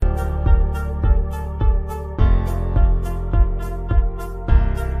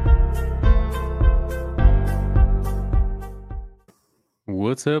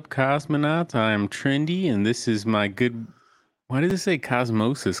What's up, cosmonauts? I'm Trendy, and this is my good. Why did it say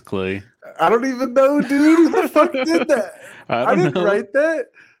Cosmosis Clay? I don't even know, dude. Who the fuck did that? I I don't didn't know. write that.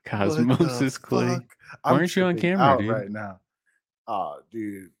 What the Cosmosis fuck? Clay. Why I'm aren't you on tripping camera, out dude? right now. Oh,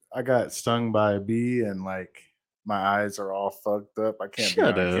 dude. I got stung by a bee and like my eyes are all fucked up. I can't be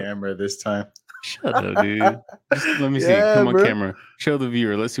Shut on up. camera this time. Shut up, dude. Just let me see. Yeah, Come on bro. camera. Show the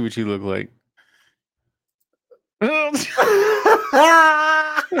viewer. Let's see what you look like. Oh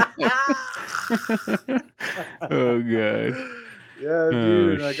God. Yeah, Oh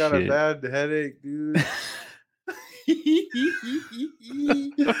dude. And I got a shit. bad headache, dude.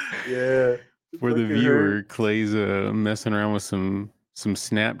 Yeah. It For the fucking viewer, hurt. Clay's messing around with some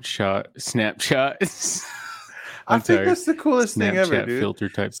Snapchat. I I'm think sorry. that's the coolest thing ever, Snapchat dude. filter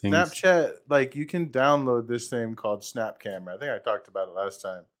type things. Snapchat, like you can download this thing called Snap Camera. I think I talked about it last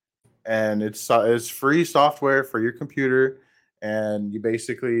time, and it's free software for your computer, and you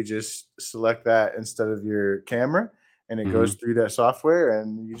basically just select that instead of your camera, and it Hmm. goes through that software,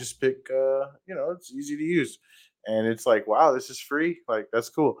 and you just pick. It's easy to use, and it's like, wow, this is free. Like that's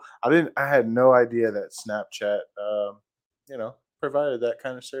cool. I had no idea that Snapchat, provided that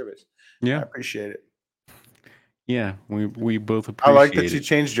kind of service. I Yeah, appreciate it. yeah. We both I like that appreciate you it.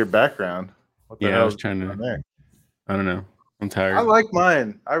 changed your background. What the Yeah, I hell was is going trying to. on there? I don't know. I'm I tired. like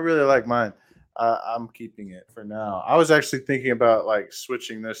mine. I really like mine. I'm keeping it for now. I was actually thinking about like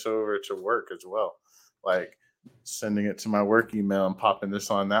switching this over to work as well, like sending it to my work email and popping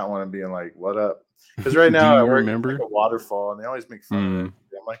this on that one and being like, "What up?" Because right Do now at you work it's like remember? a waterfall, and they always make fun of it. Mm,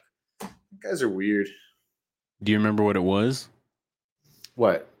 I'm like, "You guys are weird." do you remember what it was?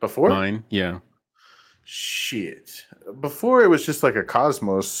 What before? Mine. Yeah. Shit. Before it was just like a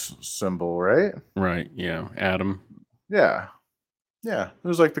cosmos symbol, right? Right. Yeah. Adam. Yeah. Yeah, it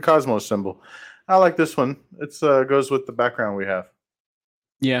was like the cosmos symbol. I like this one. It's goes with the background we have.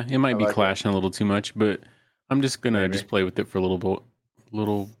 Yeah, it I might be like it. clashing a little too much, but I'm just gonna Maybe. just play with it for a little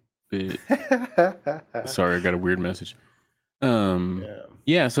bit. Sorry, I got a weird message. Yeah.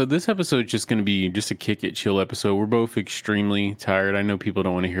 Yeah, so this episode is just going to be just a kick it chill episode. We're both extremely tired. I know people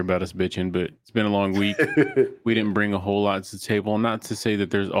don't want to hear about us bitching, but it's been a long week. We Yeah. didn't bring a whole lot to the table. Not to say that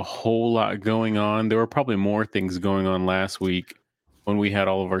there's a whole lot going on. There were probably more things going on last week when we had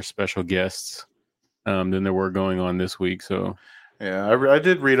all of our special guests than there were going on this week. So Yeah, I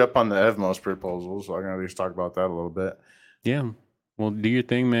did read up on the Evmos proposal, so I can at least talk about that a little bit. yeah, well, do your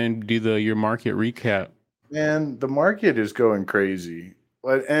thing, man. Do your market recap. And the market is going crazy.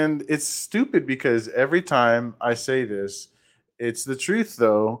 And it's stupid because every time I say this, it's the truth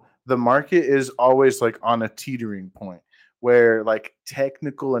though. The market is always like on a teetering point where like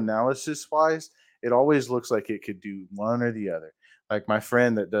technical analysis wise, it always looks like it could do one or the other. Like my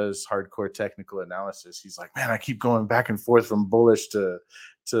friend that does hardcore technical analysis, he's like, "Man, I keep going back and forth from bullish to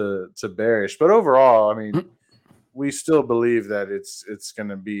bearish." But overall, I mean, we still believe that it's going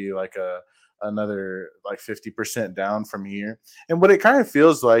to be like another like 50% down from here. And what it kind of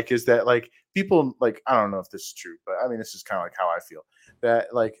feels like is that like people, like I don't know if this is true, but I mean this is kind of like how I feel,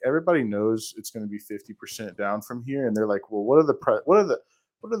 that like everybody knows it's going to be 50% down from here, and they're like, well, what are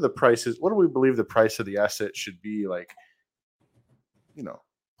the prices, what do we believe the price of the asset should be, like, you know,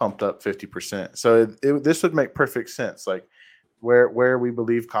 pumped up 50%. So this would make perfect sense, like where we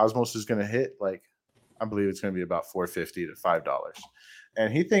believe Cosmos is going to hit, like I believe it's going to be about 450 to $5,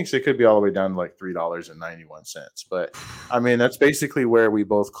 and he thinks it could be all the way down to like $3.91. But I mean, that's basically where we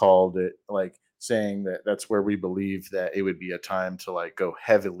both called it, like saying that that's where we believe that it would be a time to like go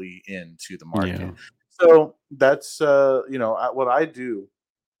heavily into the Yeah. market. So that's what I do,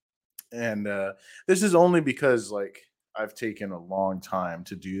 and this is only because like I've taken a long time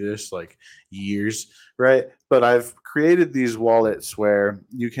to do this, like years, right? But I've created these wallets where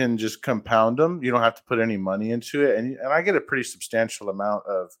you can just compound them. You don't have to put any money into it, and I get a pretty substantial amount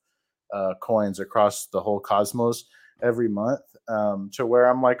of coins across the whole cosmos every month, to where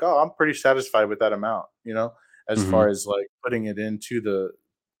I'm like, oh, I'm pretty satisfied with that amount, as Hmm. far as like putting it into the,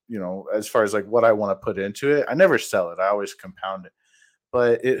 as far as like what I want to put into it. I never sell it. I always compound it,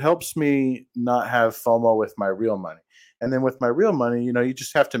 but it helps me not have FOMO with my real money. And then with my real money, you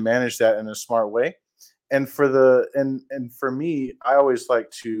just have to manage that in a smart way. And for me, I always like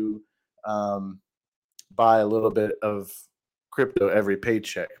to um, buy a little bit of crypto every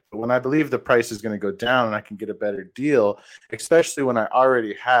paycheck. But when I believe the price is going to go down and I can get a better deal, especially when I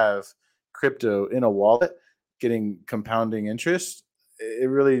already have crypto in a wallet getting compounding interest, it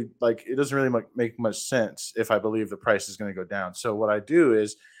really, like, it doesn't really make much sense if I believe the price is going to go down. So what I do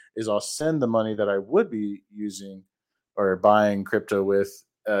is I'll send the money that I would be using or buying crypto with,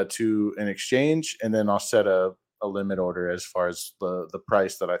 to an exchange, and then I'll set a limit order as far as the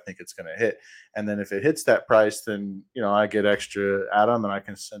price that I think it's going to hit. And then if it hits that price, then I get extra Atom and I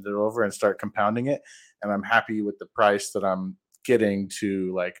can send it over and start compounding it. And I'm happy with the price that I'm getting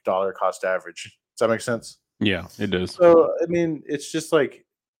to like dollar cost average. Does that make sense? Yeah, it does. So I mean, it's just like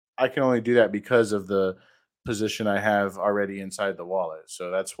I can only do that because of the position I have already inside the wallet. So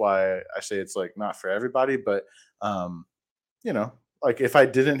that's why I say it's like not for everybody, but um, you know, like if I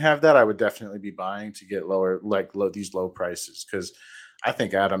didn't have that, I would definitely be buying to get lower, like these low prices, because I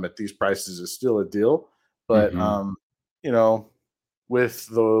think Atom at these prices is still a deal. But Hmm. you know, with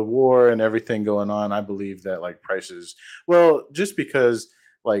the war and everything going on, I believe that like prices, well, just because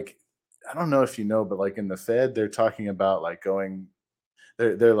like I don't know if you know, but like in the Fed, they're talking about like going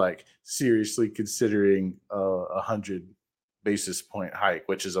they're like seriously considering a 100 basis point hike,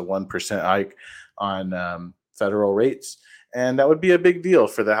 which is a 1% hike on federal rates, and that would be a big deal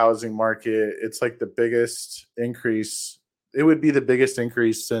for the housing market. It's like the biggest increase. It would be the biggest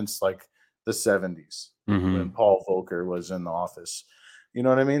increase since like the 70s when Hmm. Paul Volcker was in the office. You know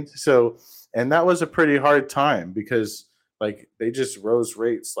what I mean? So, and that was a pretty hard time because like they just rose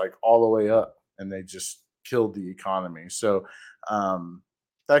rates like all the way up and they just killed the economy. So, um,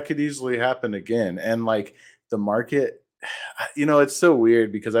 that could easily happen again. And like the market, it's so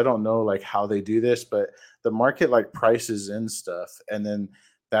weird because I don't know like how they do this, but the market like prices in stuff. And then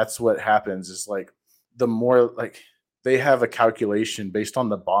that's what happens is like the more like they have a calculation based on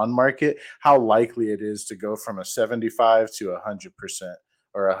the bond market, how likely it is to go from a 75 to 100%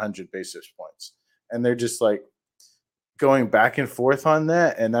 or 100 basis points. And they're just like, going back and forth on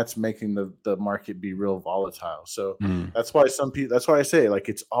that, and that's making the market be real volatile. So Mm. that's why some people. That's why I say like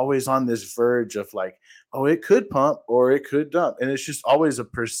it's always on this verge of like, oh, it could pump or it could dump, and it's just always a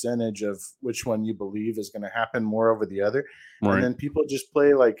percentage of which one you believe is going to happen more over the other, and Right. then people just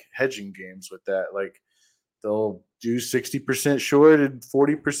play like hedging games with that. Like they'll do 60% short and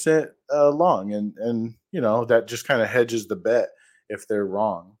 40% long, and that just kind of hedges the bet. If they're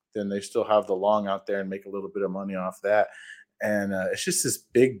wrong, then they still have the long out there and make a little bit of money off that. And it's just this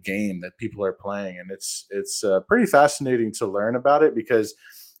big game that people are playing, and it's pretty fascinating to learn about it because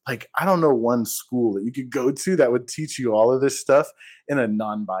like I don't know one school that you could go to that would teach you all of this stuff in a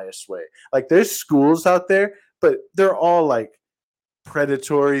non-biased way. Like there's schools out there, but they're all like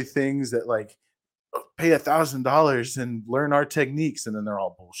predatory things that like pay $1,000 and learn our techniques, and then they're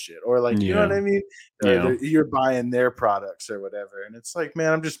all bullshit, or like you know what Yeah. I mean. Yeah. You're buying their products or whatever, and it's like,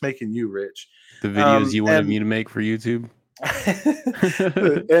 man, I'm just making you rich. The videos you wanted And me to make for YouTube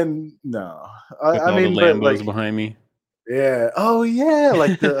and no, with I all the mean, but Lambos like, behind me. yeah, oh yeah,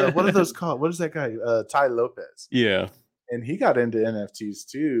 like the what are those called? What is that guy? Ty Lopez, Yeah. and he got into NFTs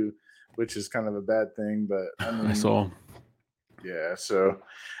too, which is kind of a bad thing, but I I mean, saw. yeah, so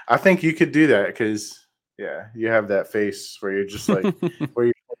I think you could do that because yeah, you have that face where you're just like where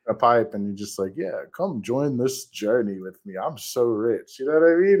you're smoking a pipe and you're just like, yeah, come join this journey with me. I'm so rich. You know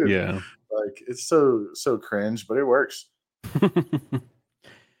what I mean? And Yeah. like it's so cringe, but it works.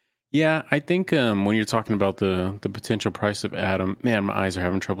 Yeah, I think when you're talking about the potential price of Atom, man, my eyes are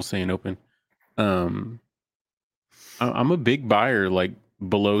having trouble staying open. Um, I'm a big buyer, like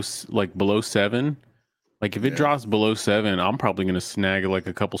below 7. Like if it Yeah. drops below 7, I'm probably gonna snag like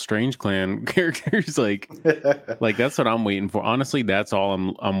a couple Strange Clan characters. Like that's what I'm waiting for. Honestly, that's all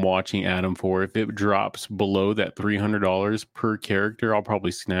I'm watching Atom for. If it drops below that $300 per character, I'll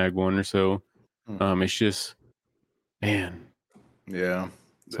probably snag one or so. Hmm. It's just, man, Yeah.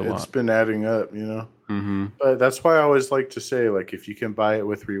 it's a It's lot. been adding up, you know. Hmm. But that's why I always like to say, like, if you can buy it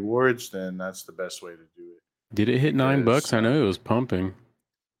with rewards, then that's the best way to do it. Did it hit Because $9? I know it was pumping.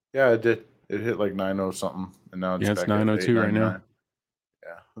 yeah, it did. It hit like 90 something, and now it's Yeah, it's back at 902 right now. 8.99.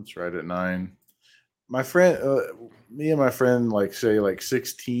 Yeah, that's right at 9. My friend, me and my friend, like say like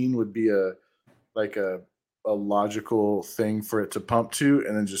 16 would be a like a logical thing for it to pump to,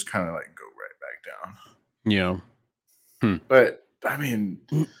 and then just kind of like go right back down. Yeah. Hmm. But I mean,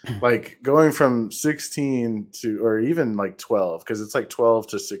 like going from 16 to, or even like 12, because it's like 12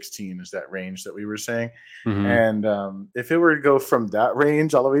 to 16 is that range that we were saying. Hmm. And if it were to go from that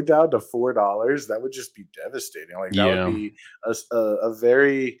range all the way down to $4, that would just be devastating. Like that would Yeah. be a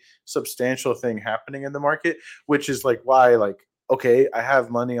very substantial thing happening in the market, which is like why, like, okay, I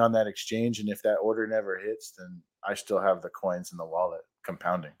have money on that exchange, and if that order never hits, then I still have the coins in the wallet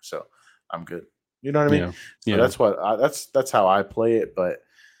compounding, so I'm good. You know what I mean? Yeah. So Yeah. that's that's how I play it. But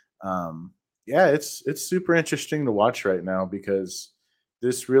um, yeah, it's super interesting to watch right now because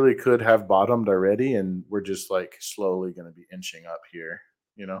this really could have bottomed already, and we're just like slowly going to be inching up here.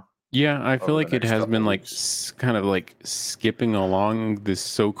 You know, Yeah, I feel over the like it next has couple been like weeks. kind of like skipping along this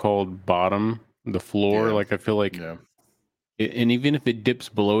so-called bottom the floor. Yeah. Like I feel like, Yeah. and even if it dips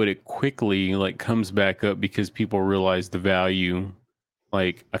below it, it quickly like comes back up because people realize the value.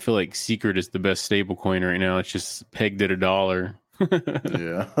 Like I feel like Secret is the best stable coin right now. It's just pegged at $1.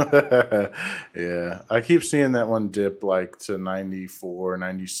 Yeah. Yeah. I keep seeing that one dip like to 94,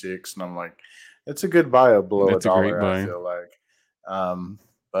 96, and I'm like, it's a good buy below a That's a great dollar, I buy. feel like.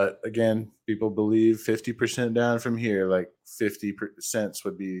 But again, people believe 50% down from here, like 50 cents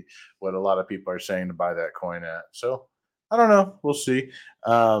would be what a lot of people are saying to buy that coin at. So I don't know. We'll see.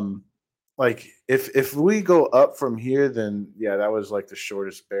 Um, like if we go up from here, then yeah, that was like the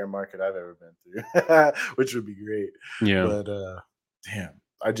shortest bear market I've ever been through, which would be great. Yeah. But damn,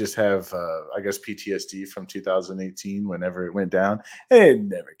 I just have I guess PTSD from 2018 whenever it went down, and it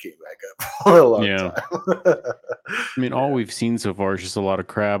never came back up for a long Yeah. time. I mean, all Yeah, we've seen so far is just a lot of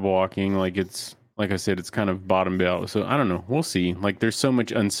crab walking. Like it's like I said, it's kind of bottomed out. So I don't know. We'll see. Like there's so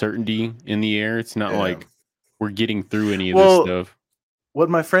much uncertainty in the air. It's not yeah. like we're getting through any of this Well, stuff. what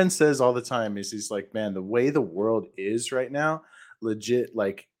my friend says all the time is he's like, man, the way the world is right now, legit,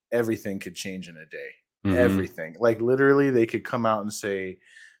 like everything could change in a day. Mm-hmm. Everything. Like literally, they could come out and say,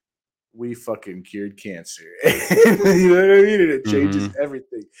 we fucking cured cancer. You know what I mean? And it changes Mm-hmm.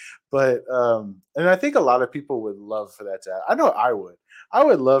 everything. But and I think a lot of people would love for that to happen. I know I would. I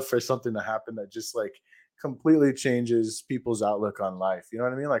would love for something to happen that just like completely changes people's outlook on life. You know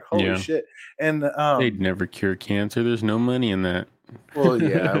what I mean? Like holy Yeah. shit. And They'd never cure cancer. There's no money in that. well,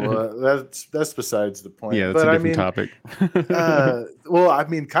 yeah, well that's besides the Yeah, point. that's But a I different mean, topic. well, I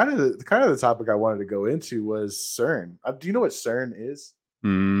mean, kind of the topic I wanted to go into was CERN. Do you know what CERN is?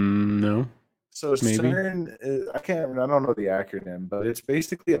 No, So maybe. CERN, I don't know the acronym, but it's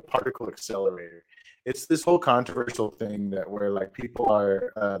basically a particle accelerator. It's this whole controversial thing that where like people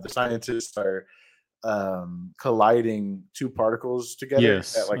are, the scientists are colliding two particles together at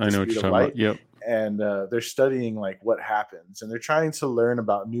Yes, like I the know what speed you're of talking light, about. Yep. and they're studying like what happens, and they're trying to learn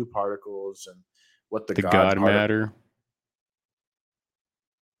about new particles and what the The God God particle. matter.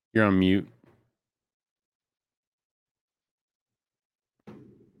 You're on mute.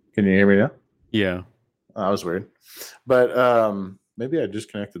 Can you hear me now? Yeah. Oh, that was weird. But maybe I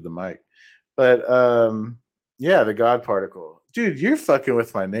disconnected the mic. But yeah, the God particle. Dude, you're fucking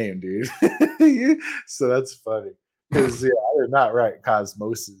with my name, dude. So that's funny. Because yeah, I did not write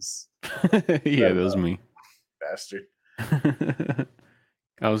cosmosis. Yeah, That that was me. bastard.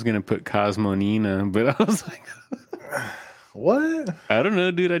 I was gonna put Cosmo Nina, but I was like, What? I don't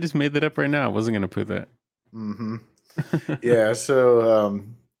know, dude. I just made that up right now. I wasn't gonna put that. Hmm. Yeah, so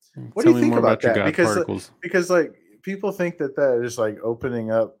what do Tell you me think more about about your that? God particles. Because like people think that that is like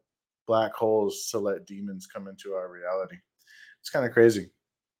opening up black holes to let demons come into our reality. It's kind of crazy.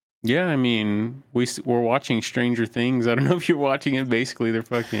 Yeah, I mean, we're watching Stranger Things. I don't know if you're watching it. Basically, they're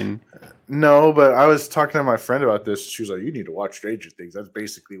fucking No, but I was talking to my friend about this. She was like, "You need to watch Stranger Things. That's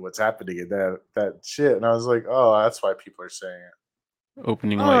basically what's happening in that shit." And I was like, "Oh, that's why people are saying it."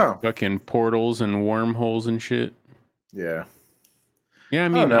 opening I don't like know. fucking portals and wormholes and shit. Yeah, Yeah, I I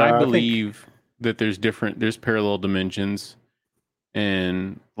don't mean, I know. I think believe that there's parallel dimensions,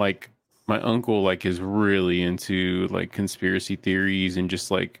 and like my uncle like is really into like conspiracy theories and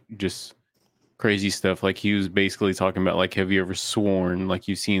just crazy stuff. Like he was basically talking about like, have you ever sworn like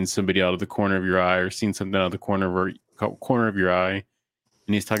you've seen somebody out of the corner of your eye or seen something out of the corner of your eye?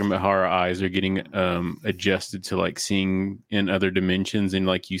 And he's talking about how our eyes are getting adjusted to like seeing in other dimensions, and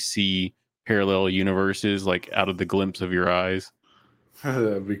like you see parallel universes like out of the glimpse of your eyes.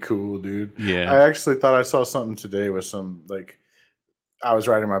 that'd be cool, dude. Yeah. I actually thought I saw something today with some like I was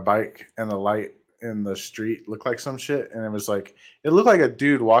riding my bike and the light in the street looked like some shit, and it was like it looked like a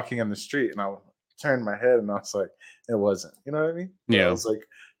dude walking in the street, and I turned my head and I was like, it wasn't. You know what I mean? But I Yeah. was like,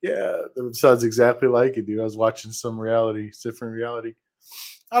 yeah, it sounds exactly like it, dude. I was watching some reality, different reality.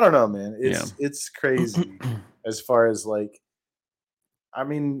 I don't know, man. Yeah. It's crazy as far as like I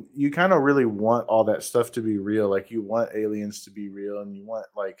mean, you kind of really want all that stuff to be real. Like you want aliens to be real and you want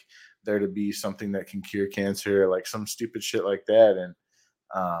like there to be something that can cure cancer or like some stupid shit like that. And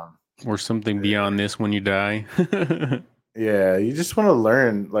um Or something beyond this when you die. yeah, you just want to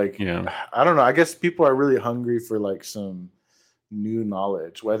learn like Yeah. I don't know. I guess people are really hungry for like some new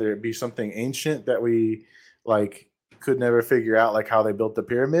knowledge, whether it be something ancient that we like could never figure out, like how they built the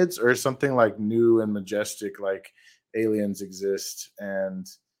pyramids, or something like new and majestic, like aliens exist and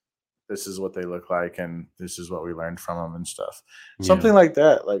this is what they look like and this is what we learned from them and stuff. Yeah. Something like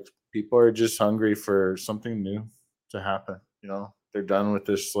that. Like people are just hungry for something new to happen. You know, they're done with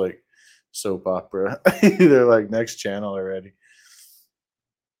this like soap opera. They're like next channel already.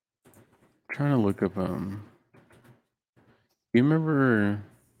 Trying to look up you remember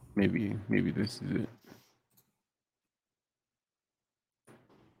Maybe this is it.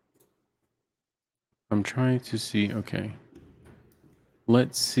 I'm trying to see. Okay.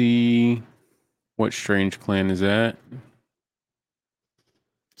 Let's see what strange clan is that.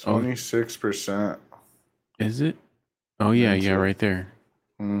 Oh, 26%. is it? Oh I'm yeah, into it. right there.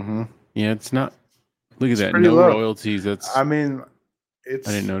 Mm-hmm. Yeah, it's not. Look at It's that. pretty No low. royalties. I That's. mean, I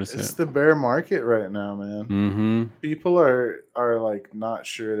didn't it's notice it's that. the bear market right now, man. Mm-hmm. People are like not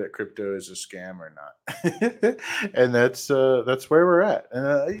sure that crypto is a scam or not. And that's where we're at.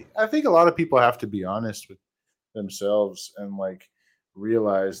 And I think a lot of people have to be honest with themselves and like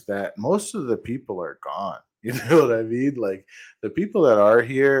realize that most of the people are gone. You know what I mean? Like the people that are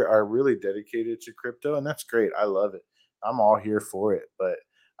here are really dedicated to crypto, and that's great. I love it. I'm all here for it. But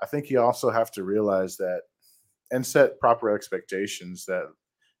I think you also have to realize that and set proper expectations that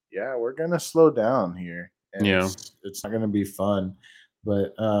yeah, we're gonna slow down here and Yeah. it's not gonna be fun.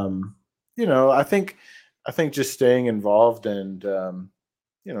 But you know, I think just staying involved and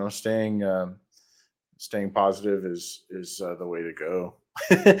you know, staying positive is the way to go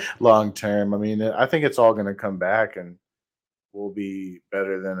long term. I mean, I think it's all going to come back and will be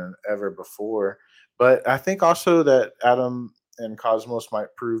better than ever before. But I think also that Atom and Cosmos might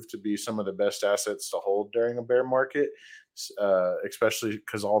prove to be some of the best assets to hold during a bear market, especially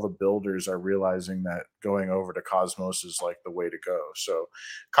because all the builders are realizing that going over to Cosmos is like the way to go. So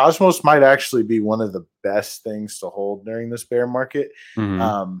Cosmos might actually be one of the best things to hold during this bear market.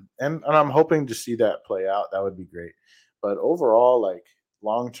 Mm-hmm. And I'm hoping to see that play out. That would be great. But overall, like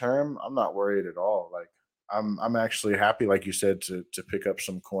long term, I'm not worried at all. Like I'm actually happy, like you said, to pick up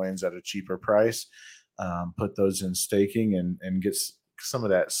some coins at a cheaper price, put those in staking, and get some of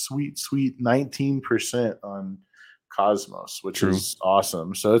that sweet 19% on Cosmos, which True. is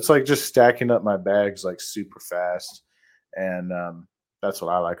awesome. So it's like just stacking up my bags like super fast, and that's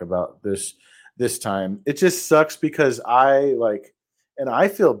what I like about this time. It just sucks because I like, and I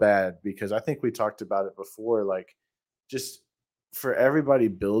feel bad because I think we talked about it before, like just for everybody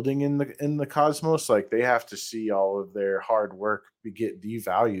building in the cosmos, like they have to see all of their hard work get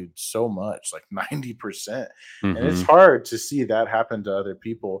devalued so much, like 90%. And it's Mm-hmm. hard to see that happen to other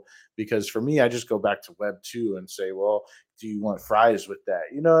people because for me, I just go back to web 2 and say, well, do you want fries with that?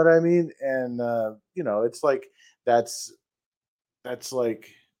 You know what I mean? And you know, it's like that's that's like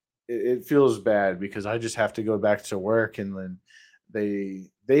it feels bad because I just have to go back to work and then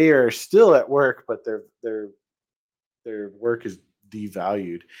they are still at work, but their work is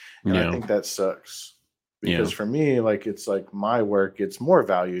devalued, and I Yeah. think that sucks because Yeah. for me, like it's like my work gets more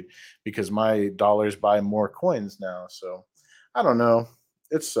valued because my dollars buy more coins now. So I don't know.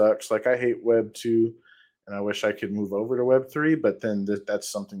 It sucks. Like I hate Web 2 and I wish I could move over to Web 3, but then that's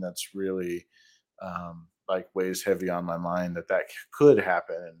something that's really like weighs heavy on my mind that could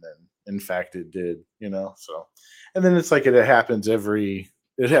happen, and then in fact it did. You know, so and then it's like it happens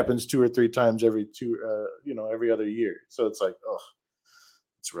two or three times every two you know every other year. So it's like oh,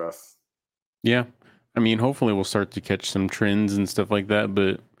 it's rough. Yeah. I mean, hopefully we'll start to catch some trends and stuff like that,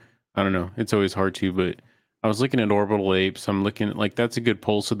 but I don't know. It's always hard to, but I was looking at orbital apes. I'm looking at like that's a good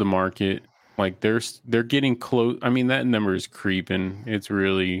pulse of the market. Like they're getting close. I mean, that number is creeping. It's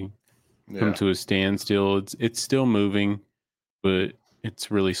really come Yeah. to a standstill. It's still moving, but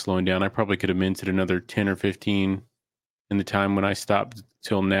it's really slowing down. I probably could have minted another 10 or 15 in the time when I stopped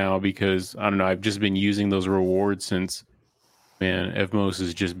till now because I don't know, I've just been using those rewards since. Man, Evmos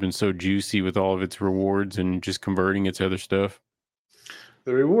has just been so juicy with all of its rewards and just converting it to other stuff.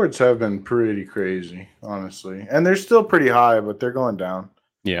 The rewards have been pretty crazy, honestly, and they're still pretty high, but they're going down.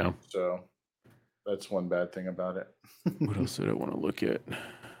 Yeah. So that's one bad thing about What it. else did I want to look at?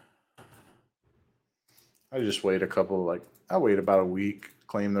 I just wait a couple like I wait about a week,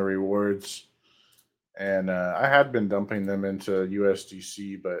 claim the rewards, and I had been dumping them into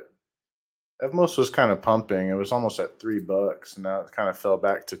USDC, but Evmos was kind of pumping. It was almost at $3, and now it kind of fell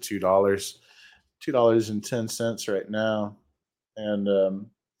back to $2.10 right now. And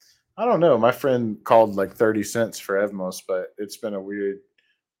I don't know. My friend called like 30 cents for Evmos, but it's been a weird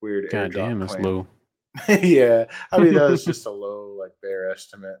God airdrop damn, that's claim. low. Yeah, I mean that was just a low like bear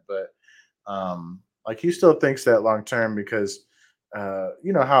estimate, but like he still thinks that long term because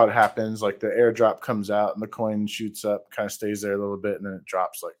you know how it happens. Like the airdrop comes out and the coin shoots up, kind of stays there a little bit, and then it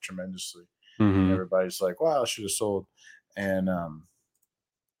drops like tremendously and Hmm. everybody's like, "Wow, I should have sold." And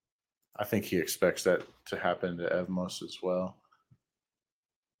I think he expects that to happen to Evmos as well.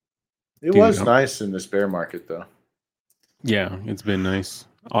 It Dude, was nice in this bear market, though. yeah, it's been nice.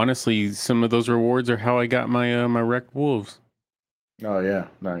 Honestly, some of those rewards are how I got my my wrecked wolves. Oh yeah,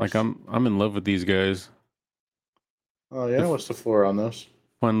 Like nice. I'm in love with these guys. Oh The yeah, f- what's the floor on those?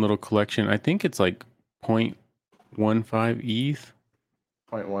 fun little collection. I think it's like 0.15 ETH.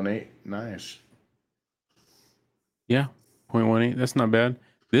 0.18. Nice. Yeah, 0.18. That's not bad.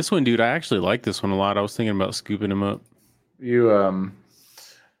 This one, dude, I actually like this one a lot. I was thinking about scooping him up. You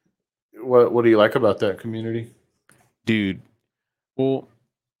what do you like about that community? Dude, well,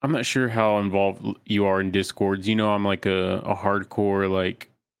 I'm not sure how involved you are in Discords. You know, I'm like a hardcore like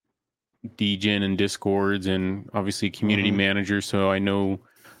degen in Discords and obviously community Mm-hmm. manager. So I know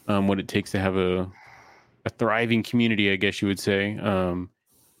what it takes to have a thriving community, I guess you would say.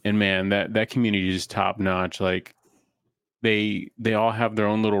 And man, that community is just top notch. Like they all have their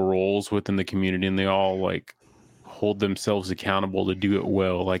own little roles within the community, and they all like hold themselves accountable to do it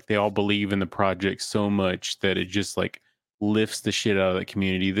well. Like they all believe in the project so much that it just like lifts the shit out of the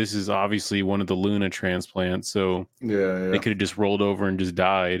community. This is obviously one of the Luna transplants, so they Yeah, could have just rolled over and just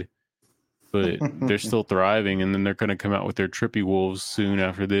died, but they're yeah. still thriving. And then they're going to come out with their Trippy Wolves soon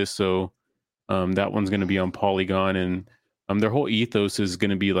after this. So that one's going to be on Polygon, and their whole ethos is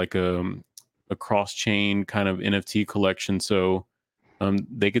going to be like a cross chain kind of NFT collection. So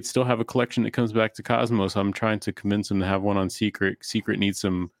they could still have a collection that comes back to Cosmos. I'm trying to convince them to have one on Secret. Secret needs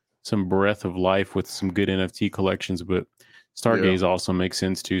some breath of life with some good NFT collections, but Yeah. Stargaze also makes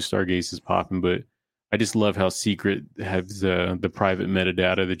sense too. Stargaze is popping, but I just love how Secret has the private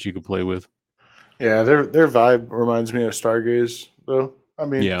metadata that you could play with. Yeah, their vibe reminds me of Stargaze, though. I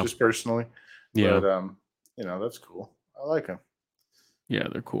mean, Yeah, just personally, yeah, but that's cool. I like them. yeah.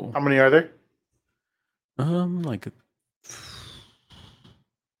 They're cool. How many are there? Like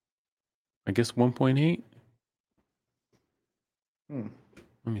I guess 1.8. Hmm,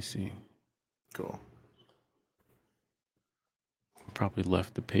 Let me see. cool. Probably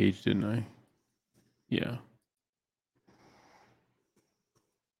left the page, didn't I? Yeah.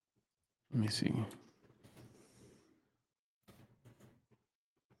 Let me see.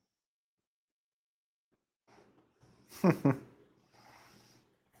 I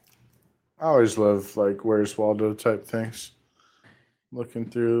always love like Where's Waldo type things. Looking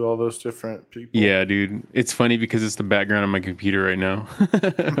through all those different people. Yeah, dude. It's funny because it's the background on my computer right now.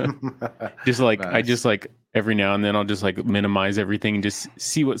 Just like I just Nice. like every now and then I'll just like minimize everything and just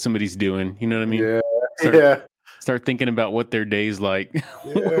see what somebody's doing. You know what I mean? Yeah, Start yeah, start thinking about what their day's like.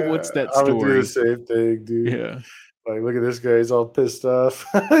 yeah. What's that I would do the story? same thing, dude. Yeah. Like, look at this guy; he's all pissed off.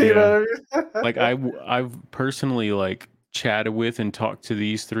 You Yeah. know what I Like mean? I've personally like chatted with and talked to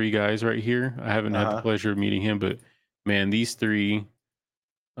these three guys right here. I haven't had the Uh-huh. pleasure of meeting him, but man, these three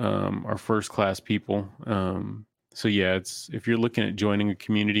are first class people. So yeah, it's if you're looking at joining a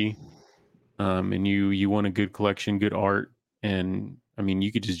community, and you want a good collection, good art, and I mean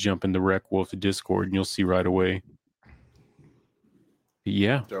you could just jump in the Rec Wolf Discord and you'll see right away. But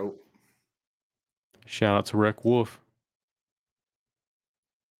yeah, Dope. shout out to Rec Wolf.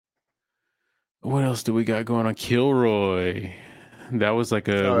 What else do we got going on? Kilroy. That was like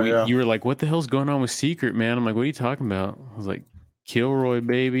a Oh we. yeah. You were like, "What the hell's going on with Secret, man?" I'm like, "What are you talking about?" I was like, "Kilroy,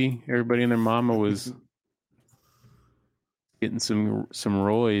 baby." Everybody and their mama was getting some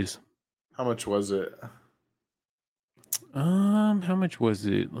Roys. How much was it? How much was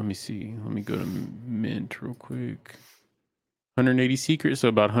it? Let me see. Let me go to Mint real quick. 180 secret, so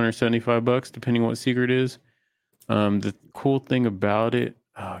about 175 bucks, depending on what secret is. The cool thing about it,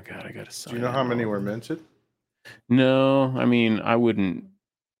 oh god, I gotta Do you sign know in how and many all were this. minted? No, I mean I wouldn't.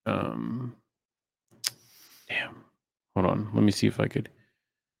 Um, damn. Hold on. Let me see if I could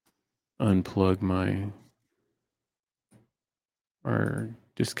unplug my or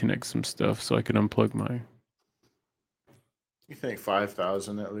disconnect some stuff so I could unplug my You think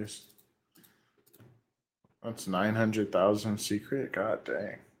 5,000 at least? That's 900,000 secret. God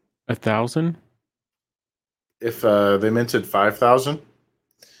dang. 1,000. If they minted 5,000,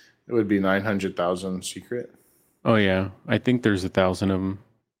 it would be 900,000 secret. Oh yeah, I think there's 1,000 of them.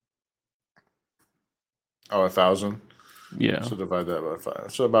 Oh, 1,000. Yeah, So divide that by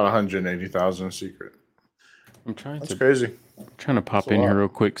five. So about 180,000 secret. I'm trying That's to crazy. That's a pop in here lot. real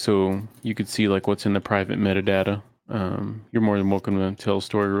quick so you could see like what's in the private metadata. You're more than welcome to tell a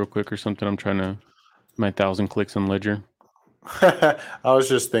story real quick or something. I'm trying to my 1,000 clicks on Ledger. I was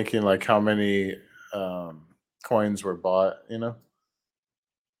just thinking like how many um, coins were bought, 180,000.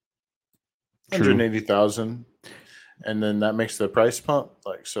 True. And then that makes the price pump.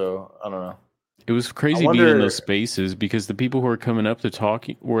 Like, so I don't know. It was I crazy being in those wonder, spaces because the people who were coming up to talk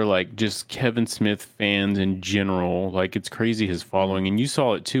were like just Kevin Smith fans in general. Like it's crazy his mm, following, and you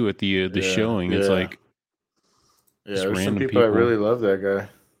saw it too at the yeah, showing. It's yeah. like Yeah, just there's some random people that people. really love that guy.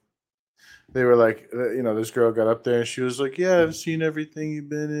 They were like, this girl got up there and she was like, "Yeah, I've seen everything you've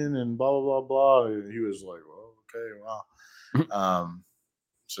been in," and blah blah blah blah. And he was like, "Well, okay, wow." Um,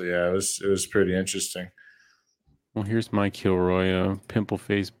 So yeah, it was pretty interesting. Well, here's my Kilroy, pimple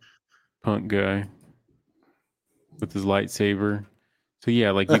face punk guy with his lightsaber. So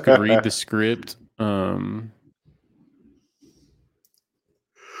yeah, like you could read the script.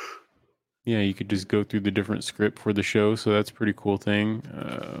 Yeah, you could just go through the different script for the show. So that's a pretty cool thing.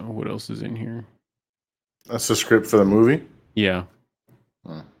 What else is in here? That's the script for the movie. Yeah.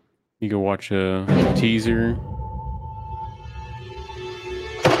 You can watch a teaser.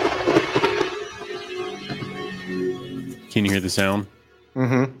 Can you hear the sound?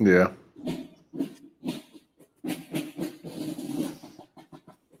 Mm-hmm. Yeah.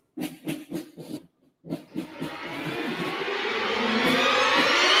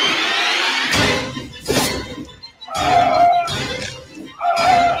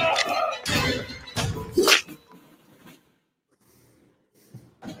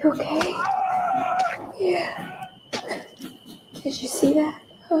 You okay? Yeah. Did you see that?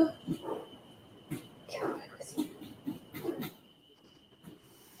 Huh?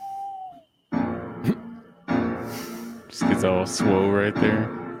 Just gets all swole right there.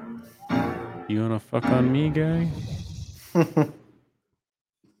 You wanna fuck on me, guy?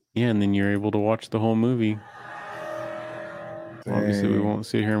 Yeah, and then you're able to watch the whole movie. Obviously, we won't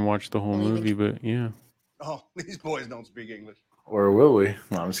sit here and watch the whole movie, but yeah. Oh, these boys don't speak English. Or will we?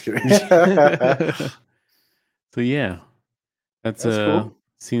 No, I'm just kidding. So yeah, that's cool.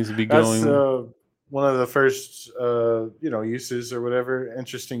 Seems to be That's going. one of the first uses or whatever,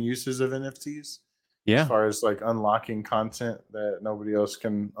 interesting uses of NFTs. Yeah, As far as like unlocking content that nobody else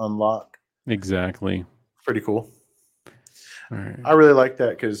can unlock. exactly. Pretty cool. All right. I really like that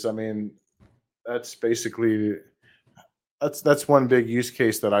because I mean, that's basically that's one big use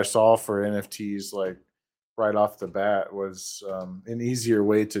case that I saw for NFTs. Like right off the bat was an easier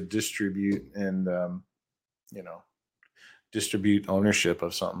way to distribute and distribute ownership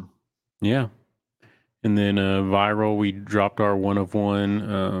of something. Yeah. And then viral, we dropped our one of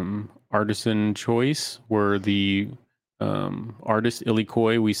one artisan choice where the artist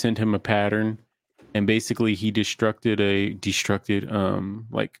Ilikoi, we sent him a pattern and basically he deconstructed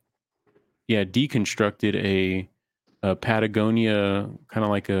a Patagonia kind of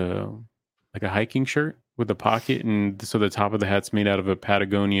like a hiking shirt with a pocket, and so the top of the hat's made out of a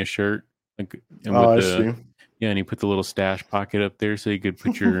Patagonia shirt, like, and with I the see. yeah, and he put the little stash pocket up there so you could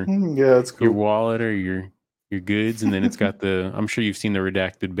put your Yeah, that's cool. your wallet or your goods, and then it's got the I'm sure you've seen the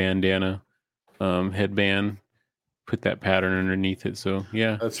redacted bandana headband. Put that pattern underneath it. So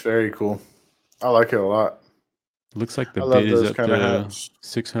yeah, That's very cool. I like it a lot. looks like the I love bid is those up kind of to hats.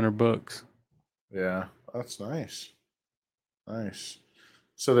 $600. Yeah, that's nice. Nice.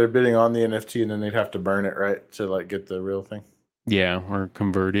 So they're bidding on the NFT and then they'd have to burn it, right, to like get the real thing. Yeah, or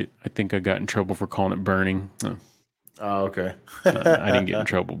convert it. I think I got in trouble for calling it burning. Oh, okay. I didn't get in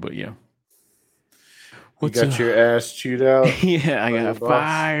trouble, but yeah. You got your ass chewed out. Yeah, I by your got boss?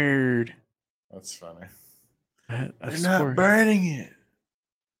 fired. That's funny. I They're swear. not burning it.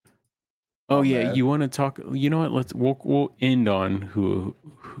 Oh yeah, man. you want to talk? You know what? We'll end on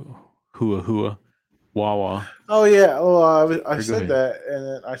hua Wawa. Oh yeah. Oh, I Go said ahead. that, and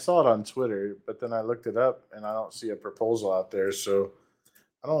then I saw it on Twitter, but then I looked it up, and I don't see a proposal out there, so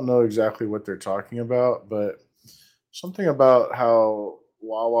I don't know exactly what they're talking about. But something about how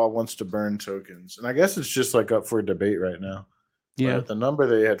Wawa wants to burn tokens, and I guess it's just like up for debate right now. Yeah, But the number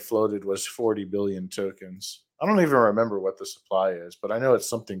they had floated was 40 billion tokens. I don't even remember what the supply is, but I know it's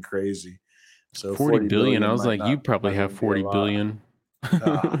something crazy. So 40 40 billion. I billion was like, you probably might have even be a 40 lot. billion.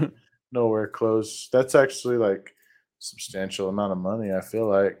 Nah, nowhere close. That's actually like substantial amount of money. I feel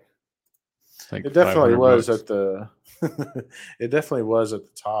like Like it definitely was $500. at the it definitely was at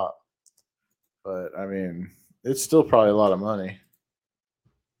the top. But I mean, it's still probably a lot of money.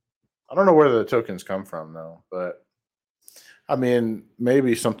 I don't know where the tokens come from though, but I mean,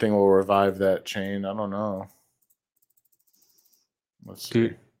 maybe something will revive that chain. I don't know. Let's see.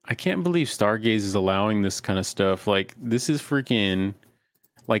 Dude, I can't believe Stargaze is allowing this kind of stuff. Like, this is freaking.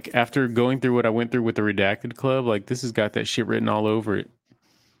 Like, after going through what I went through with the Redacted Club, like, this has got that shit written all over it.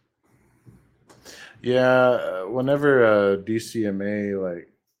 Yeah, whenever DCMA, like,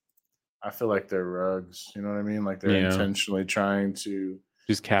 I feel like they're rugs. You know what I mean? Like they're Yeah. intentionally trying to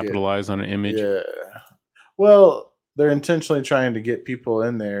Just capitalize on an image. Yeah. Well, they're intentionally trying to get people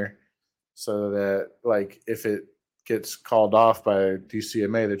in there so that, like, if it gets called off by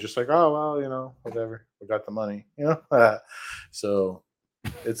DCMA, they're just like, oh well, whatever. We got the money, So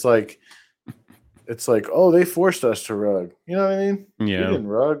it's like, oh, they forced us to rug. You know what I mean? We Yeah. didn't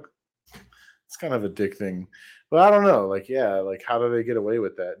rug. It's kind of a dick thing. But I don't know. Like, yeah, like how do they get away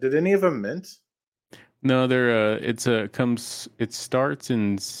with that? Did any of them mint? No, they're it starts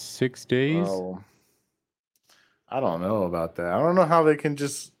in 6 days. Oh, I don't know about that. I don't know how they can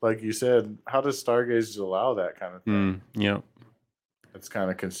just, like you said, how does Stargaze allow that kind of thing? Yep. That's kind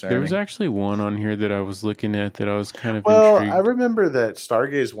of There was concerning. actually one on here that I was looking at that I was kind of Well, I intrigued. remember that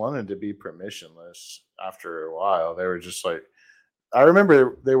Stargaze wanted to be permissionless after a while. They were just like, I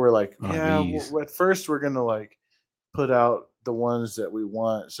remember they were like, Oh, yeah, these. at first we're gonna like put out the ones that we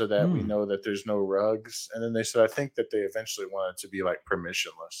want so that we Hmm. know that there's no rugs. And then they said, I think that they eventually wanted to be like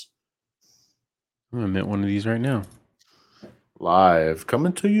permissionless. I meant one of these right now. Live,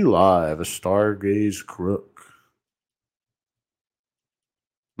 coming to you live, a Stargaze crook.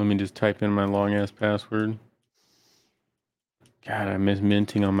 Let me just type in my long ass password. God, I miss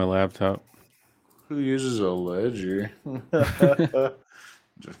minting on my laptop. Who uses a ledger?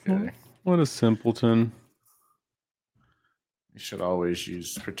 Just kidding. What a simpleton. You should always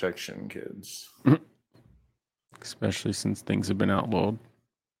use protection, kids. Especially since things have been outlawed.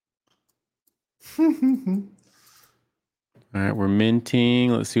 All All right, we're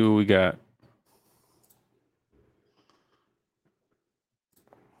minting. Let's see what we got.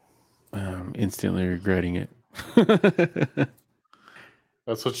 Instantly regretting it.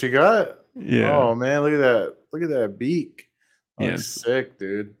 That's what you got? Yeah. Oh man, look at that. Look at that beak. That looks Yes. sick,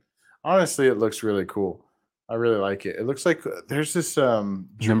 dude. Honestly, it looks really cool. I really like it. It looks like there's this Number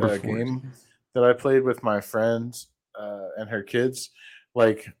 4. game that I played with my friends and her kids.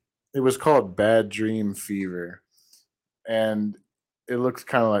 Like it was called Bad Dream Fever. And it looks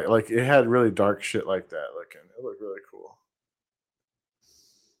kind of like it had really dark shit like that looking. It looked really cool.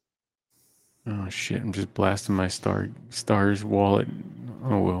 Oh shit! I'm just blasting my stars wallet.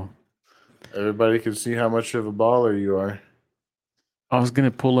 Oh well. Everybody can see how much of a baller you are. I was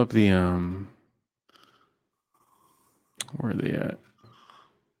gonna pull up the Where are they at?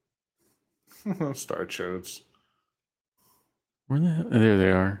 Star chodes. Where the hell? There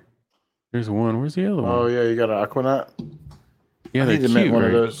they are. There's one. Where's the other Oh one? yeah, you got an Aquanaut? Yeah, I they're need to mint cute, one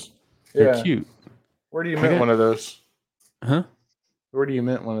of right? those. They're Yeah. cute. Where do you I mint got- one of those? Huh? Where do you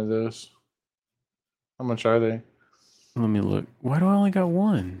mint one of those? How much are they? Let me look. Why do I only got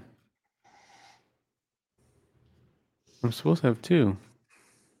one? I'm supposed to have 2.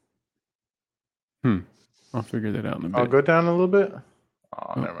 I'll figure that out in a I'll bit. go down a little bit.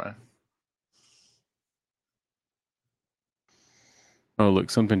 Oh, Oh. never mind. Oh,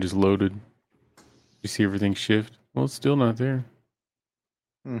 look, something just loaded. You see everything shift? Well, it's still not there.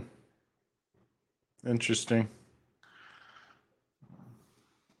 Interesting.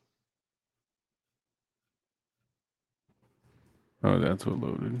 Oh, that's what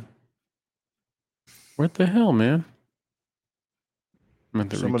loaded. What the hell, man? I'm at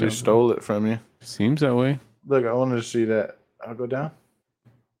the Somebody retail. stole it from you. Seems that way. Look, I wanted to see that. I'll go down.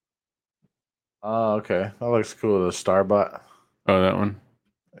 Oh, okay. That looks cool. The Starbot. Oh, that one.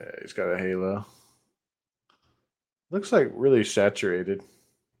 Yeah, he's got a halo. Looks like really saturated.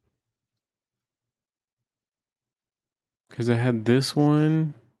 Because I had this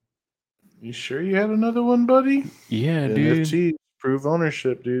one. You sure you had another one, buddy? Yeah, dude. NFT. Prove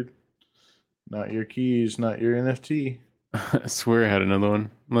ownership, dude. Not your keys, not your NFT. I swear I had another one.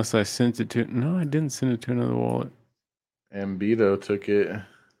 Unless I sent it to. No, I didn't send it to another wallet. Ambito took it.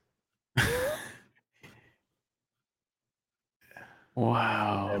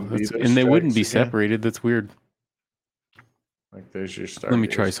 Wow. Ambito And they wouldn't strikes be again. separated. That's weird. Like there's your Stargaze. Let me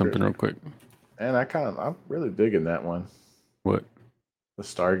try something real quick. And I'm really digging that one. What? The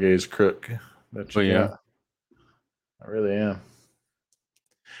Stargaze crook that you Oh, yeah. got. I really am.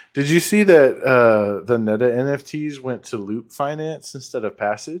 Did you see that the Neta NFTs went to Loop Finance instead of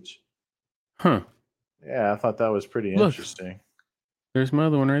Passage? Huh. Yeah, I thought that was pretty Look. interesting. There's my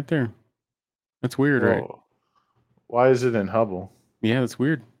other one right there. That's weird, right? Whoa. Why is it in Hubble? Yeah, that's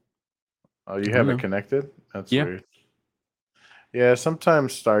weird. Oh, you I have know. it connected? That's Yeah. weird. Yeah,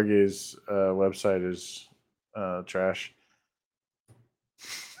 sometimes Stargaze website is trash.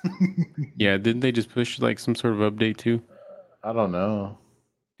 Yeah, didn't they just push like some sort of update too? I don't know.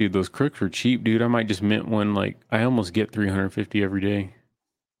 Dude, those crooks were cheap, dude. I might just mint one. Like, I almost get 350 every day.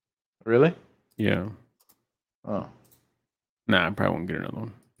 Really? Yeah. Oh. Nah, I probably won't get another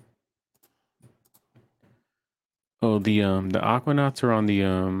one. Oh, the Aquanauts are on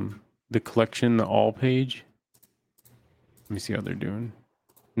the collection, the all page. Let me see how they're doing.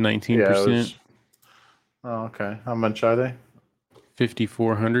 19%, Yeah, it was. Oh, okay. How much are they?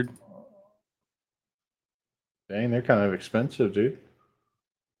 5,400. Dang, they're kind of expensive, dude.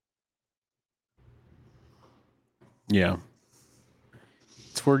 Yeah.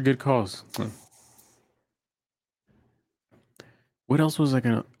 It's for a good cause. What else was I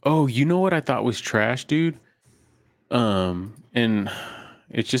gonna? Oh, you know what I thought was trash, dude. And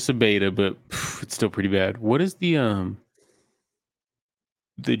it's just a beta, but it's still pretty bad. What is the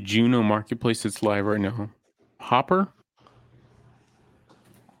Juno marketplace that's live right now? Hopper?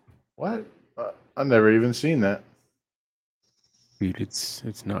 What? I've never even seen that. Dude,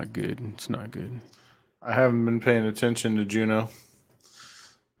 it's not good. It's not good. I haven't been paying attention to Juno,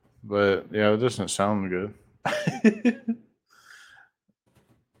 but yeah, it doesn't sound good.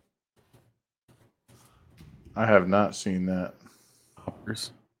 I have not seen that.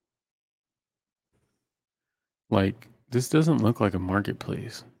 Hoppers. Like, this doesn't look like a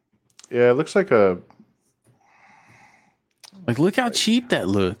marketplace. Yeah, it looks like a. Like, look how cheap that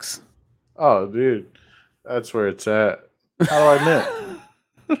looks. Oh, dude, that's where it's at. How do I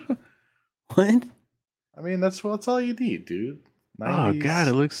admit? What? I mean, that's all you need, dude. 90s. Oh god,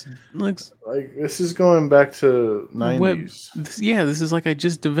 it looks like this is going back to 90s. web. This is like I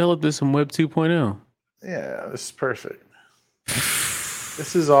just developed this in Web 2.0. Yeah, this is perfect.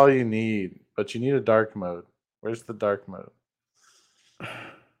 This is all you need, but you need a dark mode. Where's the dark mode?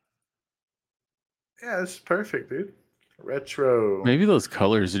 Yeah, this is perfect, dude. Retro. Maybe those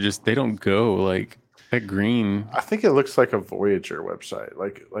colors are just they don't go like that green. I think it looks like a Voyager website,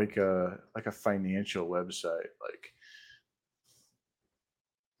 like a financial website,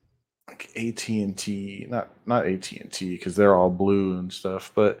 like AT&T, not AT&T because they're all blue and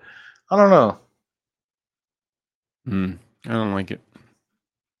stuff, but I don't know. I don't like it.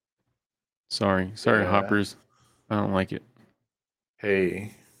 Sorry, Yeah. Hoppers. I don't like it.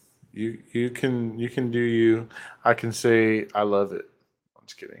 Hey, you can do you. I can say I love it. I'm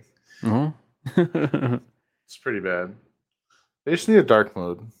just kidding. It's pretty bad. They just need a dark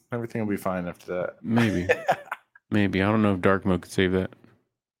mode. Everything will be fine after that. Maybe. Maybe. I don't know if dark mode could save that.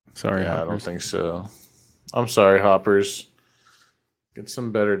 Sorry, Yeah, Hoppers. I don't think so. I'm sorry, Hoppers. Get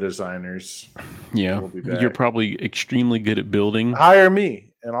some better designers. Yeah, We'll be back. you're probably extremely good at building. Hire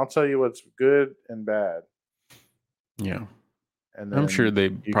me, and I'll tell you what's good and bad. Yeah, And I'm sure they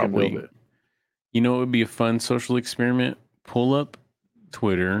you probably. can build it. You know, it would be a fun social experiment. Pull up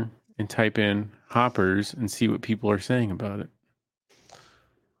Twitter and type in Hoppers and see what people are saying about it.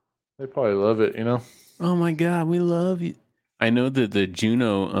 They probably love it, you know. Oh my God, we love you. I know that the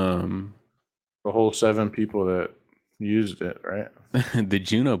Juno, The whole 7 people that used it, right? the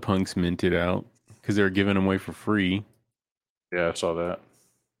Juno punks minted out because they were giving them away for free. Yeah, I saw that.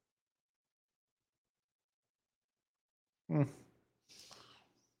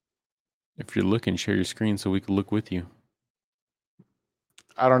 If you're looking, share your screen so we can look with you.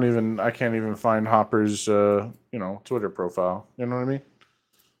 I can't even find Hopper's, Twitter profile. You know what I mean?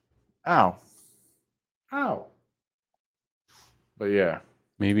 Ow. But yeah.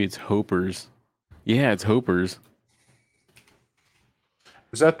 Maybe it's Hopers. Yeah, it's Hopers.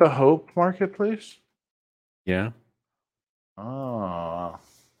 Is that the Hope Marketplace? Yeah. Oh.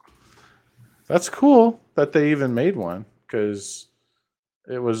 That's cool that they even made one because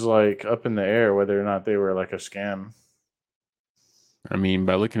it was like up in the air whether or not they were like a scam. I mean,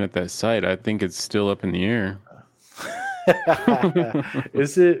 by looking at that site, I think it's still up in the air.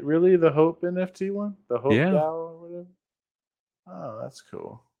 Is it really the Hope NFT one? The Hope Yeah. DAO or whatever? Oh, that's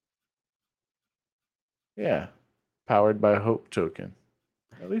cool. Yeah. Powered by Hope token.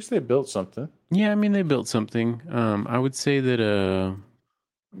 At least they built something. Yeah, I mean, they built something. I would say that I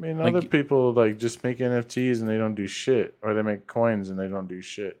mean, other people like just make NFTs and they don't do shit, or they make coins and they don't do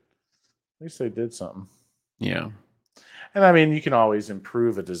shit. At least they did something. Yeah. And I mean, you can always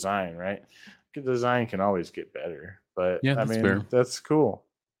improve a design, right? A design can always get better, but Yeah, I that's mean, fair. that's cool.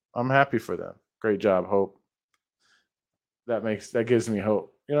 I'm happy for them. Great job, Hope. That gives me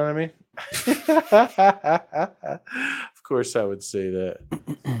hope. You know what I mean? Of course, I would say that.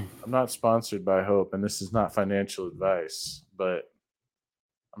 I'm not sponsored by Hope, and this is not financial advice, but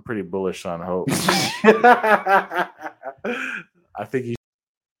I'm pretty bullish on Hope. I think you.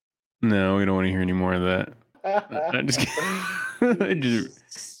 No, we don't want to hear any more of that. I'm just kidding.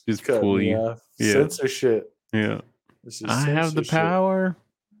 just cut pull me you. off. Yeah. Censorship. Yeah. This is I have the censorship. power.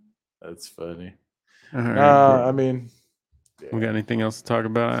 That's funny. All right. I mean, we got anything else to talk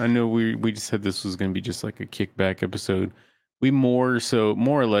about? I know we just said this was going to be just like a kickback episode. We more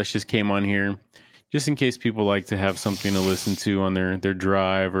or less just came on here just in case people like to have something to listen to on their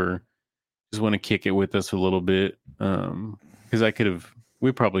drive or just want to kick it with us a little bit. Because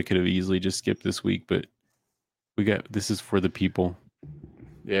we probably could have easily just skipped this week, but this is for the people.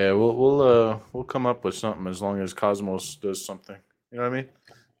 Yeah, we'll come up with something as long as Cosmos does something. You know what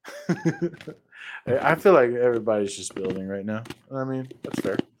I mean? I feel like everybody's just building right now. I mean, that's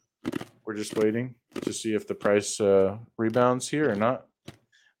fair. We're We're just waiting to see if the price rebounds here or not.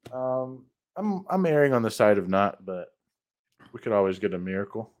 I'm erring on the side of not, but we could always get a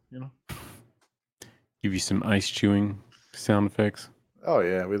miracle, Give you some ice chewing sound effects. Oh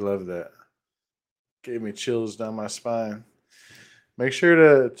yeah, we love that. Gave me chills down my spine. Make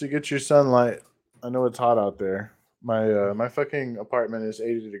sure to get your sunlight. I know it's hot out there. My fucking apartment is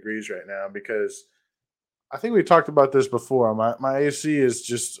 80 degrees right now because I think we talked about this before. My AC is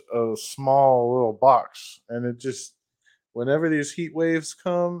just a small little box, and it just whenever these heat waves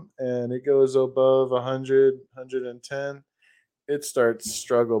come and it goes above 100, 110, it starts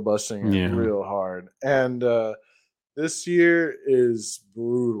struggle busting it Yeah. real hard. And this year is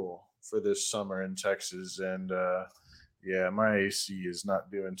brutal for this summer in Texas, and yeah, my AC is not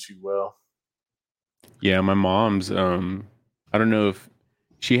doing too well. Yeah, my mom's I don't know if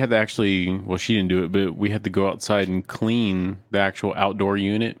she had to actually, well, she didn't do it, but we had to go outside and clean the actual outdoor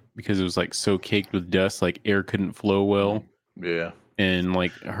unit because it was like so caked with dust, like air couldn't flow well. Yeah. And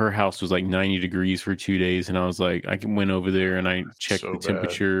like her house was like 90 degrees for 2 days. And I was like, went over there and I checked So the bad.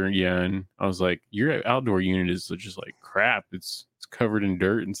 temperature. Yeah. And I was like, your outdoor unit is just like crap. It's covered in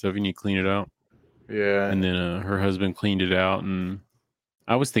dirt and stuff. You need to clean it out. Yeah. And then her husband cleaned it out. And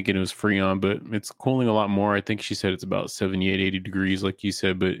I was thinking it was Freon, but it's cooling a lot more. I think she said it's about 78, 80 degrees, like you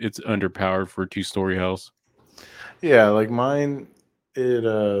said, but it's underpowered for a 2-story house. Yeah, like mine, it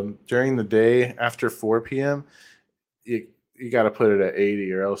during the day after 4 p.m., you got to put it at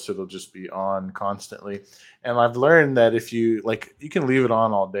 80 or else it'll just be on constantly. And I've learned that if you like, you can leave it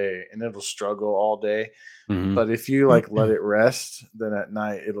on all day and it'll struggle all day. Mhm. But if you like let it rest, then at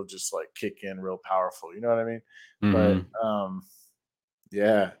night it'll just like kick in real powerful. You know what I mean? Mhm. But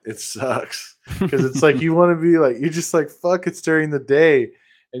yeah, it sucks because it's like you want to be like, you're just like, fuck, it's during the day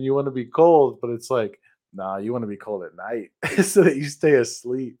and you want to be cold, but it's like, nah, you want to be cold at night so that you stay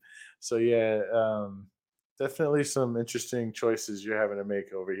asleep. So yeah, definitely some interesting choices you're having to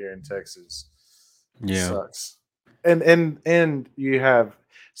make over here in Texas. Yeah. Sucks. And you have,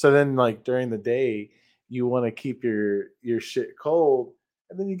 so then like during the day you want to keep your shit cold,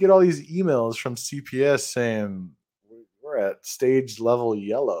 and then you get all these emails from CPS saying we're at stage level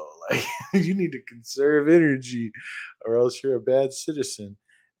yellow. Like you need to conserve energy or else you're a bad citizen.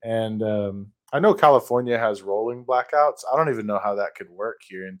 And I know California has rolling blackouts. I don't even know how that could work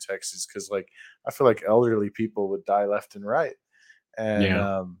here in Texas because like I feel like elderly people would die left and right. And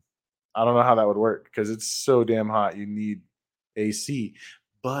Yeah. I don't know how that would work because it's so damn hot. You need AC.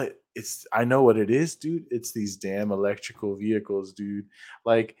 But I know what it is, dude. It's these damn electrical vehicles, dude.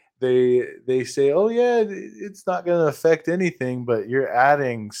 Like they say, "Oh yeah, it's not going to affect anything," but you're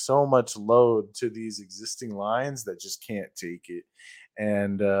adding so much load to these existing lines that just can't take it.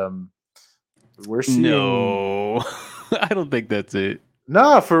 And we're seeing No, I don't think that's it.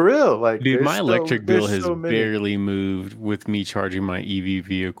 nah, for real. Like Dude, my electric bill there's has so many. barely moved with me charging my EV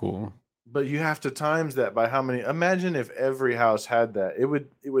vehicle. But you have to times that by how many? Imagine if every house had that. It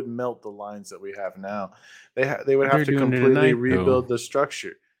would melt the lines that we have now. They would have They're to doing it at completely night, though. rebuild the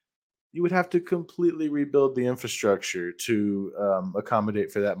structure. You would have to completely rebuild the infrastructure to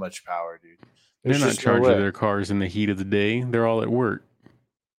accommodate for that much power, dude. They're There's not just no charging way. their cars in the heat of the day. They're all at work.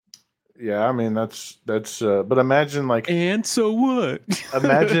 Yeah, I mean that's. But imagine like And so what?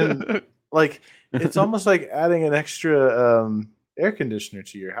 imagine like it's almost like adding an extra air conditioner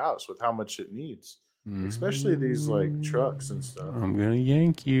to your house with how much it needs, especially these like trucks and stuff. I'm gonna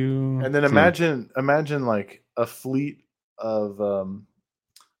yank you. And then imagine like a fleet of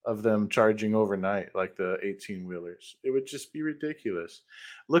them charging overnight, like the 18 wheelers. It would just be ridiculous.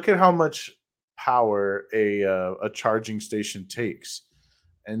 Look at how much power a charging station takes,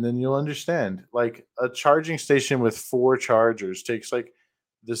 and then you'll understand. Like a charging station with 4 chargers takes like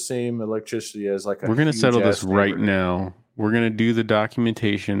the same electricity as like a We're gonna huge settle this ass right neighborhood. now. We're gonna do the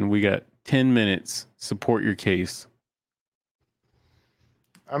documentation. We got 10 minutes. Support your case.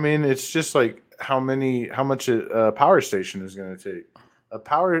 I mean, it's just like how much a power station is going to take. A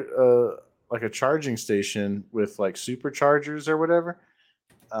power, like a charging station with like superchargers or whatever,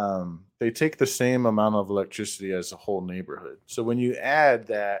 they take the same amount of electricity as a whole neighborhood. So when you add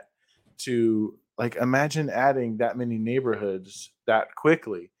that to, like, imagine adding that many neighborhoods that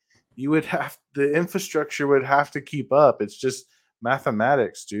quickly, the infrastructure would have to keep up. It's just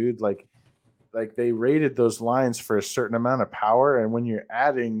mathematics, dude. Like they rated those lines for a certain amount of power, and when you're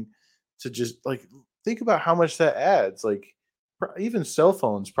adding to just like think about how much that adds. Like even cell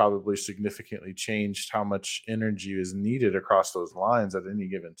phones probably significantly changed how much energy is needed across those lines at any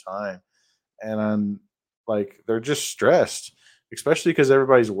given time. And I'm like they're just stressed, especially because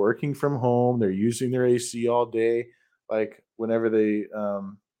everybody's working from home, they're using their AC all day. Like whenever they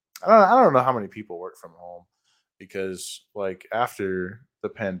I don't know how many people work from home because like after the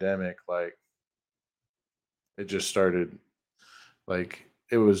pandemic, like it just started like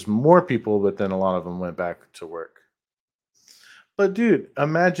it was more people, but then a lot of them went back to work. But dude,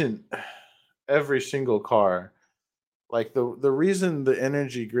 imagine every single car. Like the reason the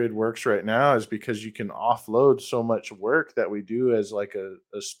energy grid works right now is because you can offload so much work that we do as like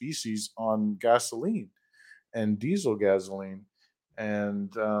a species on gasoline and diesel gasoline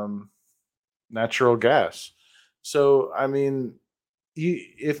and natural gas. So I mean,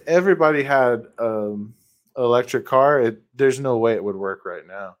 if everybody had electric car, there's no way it would work right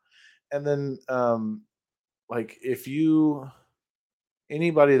now. And then like if you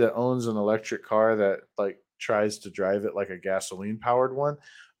anybody that owns an electric car that like tries to drive it like a gasoline powered one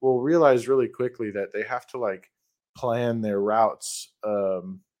will realize really quickly that they have to like plan their routes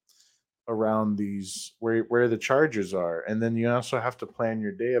around these where the chargers are, and then you also have to plan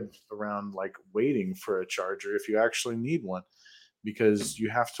your day around like waiting for a charger if you actually need one, because you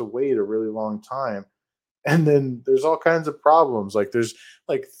have to wait a really long time. And then there's all kinds of problems, like there's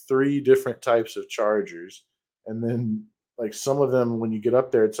like three different types of chargers, and then like some of them when you get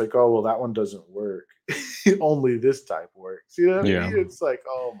up there it's like, oh well, that one doesn't work. Only this type works, you know what I Yeah. mean? It's like,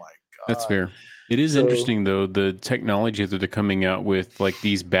 oh my That's god. fair. It is So interesting though, the technology that they're coming out with, like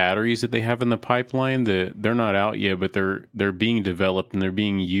these batteries that they have in the pipeline, that they're not out yet, but they're being developed and they're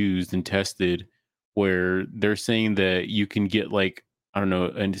being used and tested, where they're saying that you can get like, I don't know,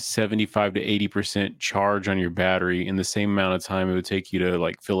 a 75 to 80% charge on your battery in the same amount of time it would take you to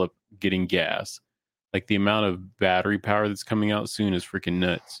like fill up getting gas. Like the amount of battery power that's coming out soon is freaking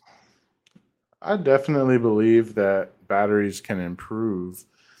nuts. I definitely believe that batteries can improve.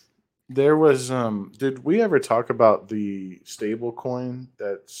 There was did we ever talk about the stable coin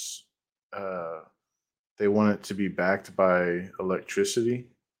that's uh they want it to be backed by electricity?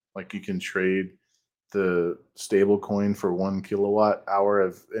 Like you can trade the stable coin for 1 kilowatt hour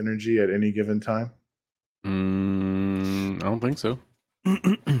of energy at any given time. I don't think so.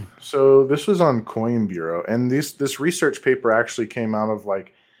 So this was on Coin Bureau, and this research paper actually came out of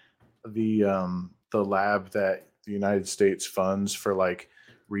like the lab that the United States funds for like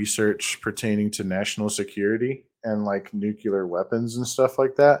research pertaining to national security and like nuclear weapons and stuff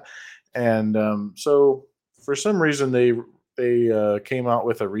like that. And so for some reason they came out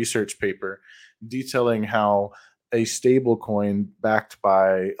with a research paper detailing how a stable coin backed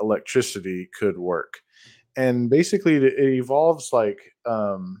by electricity could work. And basically it evolves like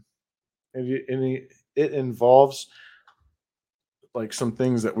it involves like some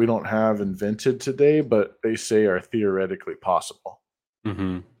things that we don't have invented today, but they say are theoretically possible.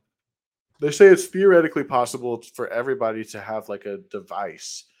 hmm They say it's theoretically possible for everybody to have like a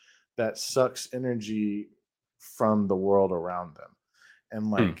device that sucks energy from the world around them. And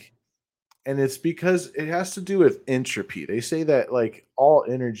Hmm. like, and it's because it has to do with entropy. They say that like all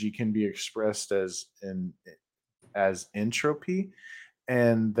energy can be expressed as entropy,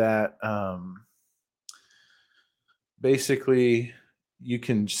 and that basically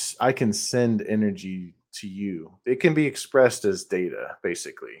I can send energy to you. It can be expressed as data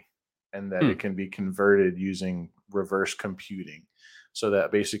basically, and that Hmm. it can be converted using reverse computing, so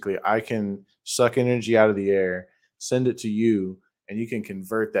that basically I can suck energy out of the air, send it to you, and you can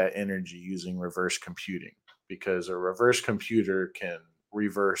convert that energy using reverse computing, because a reverse computer can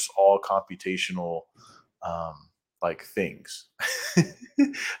reverse all computational um, like things.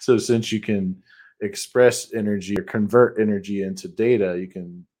 So since you can express energy or convert energy into data, you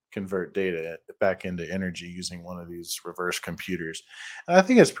can convert data back into energy using one of these reverse computers. And I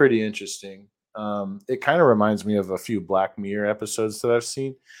think it's pretty interesting. It kind of reminds me of a few Black Mirror episodes that I've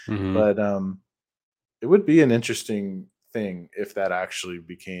seen, hmm but it would be an interesting thing if that actually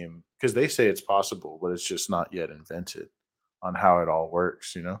became, because they say it's possible, but it's just not yet invented on how it all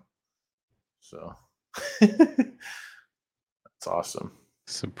works, you know? So it's awesome.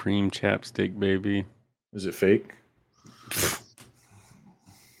 Supreme chapstick, baby. Is it fake?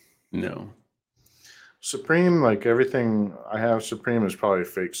 No. Supreme, like everything I have Supreme is probably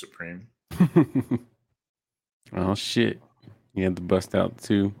fake Supreme. Oh shit! You had to bust out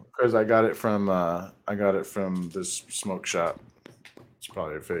too. Because I got it from this smoke shop. It's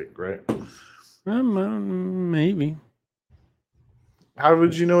probably fake, right? Maybe. How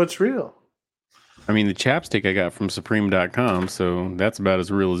would you know it's real? I mean, the chapstick I got from Supreme.com, so that's about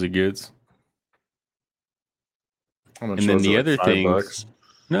as real as it gets. How much And then was it? the Like other things,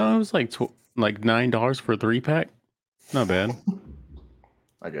 $5? no, it was like like $9 for a 3-pack. Not bad.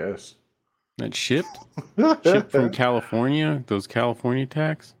 I guess. That shipped from California. Those California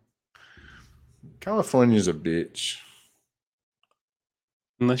tax. California's a bitch.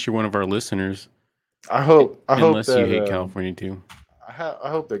 Unless you're one of our listeners. I hope Unless you that hate California too. I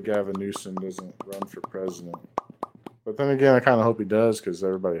hope that Gavin Newsom doesn't run for president. But then again, I kind of hope he does because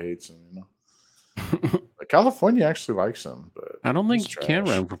everybody hates him. You know, like California actually likes him, but I don't he's think you can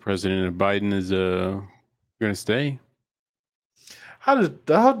trash. run for president if Biden is going to stay. How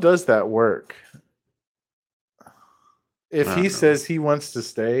does that work? If I he don't know. says he wants to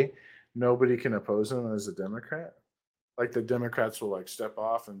stay, nobody can oppose him as a Democrat. Like the Democrats will like step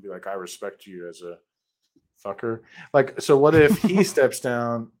off and be like, "I respect you as a fucker." Like, so what if he steps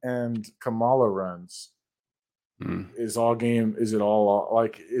down and Kamala runs? Hmm. Is all game? Is it all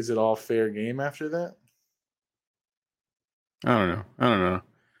like? Is it all fair game after that? I don't know.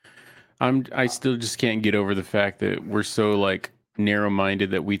 I still just can't get over the fact that we're so like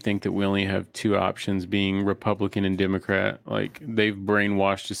narrow-minded that we think that we only have two options, being Republican and Democrat. Like they've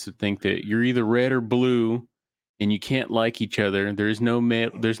brainwashed us to think that you're either red or blue and you can't like each other. There's no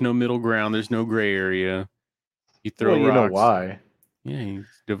middle ground, there's no gray area. You Well, throw you know rocks. why? Yeah, you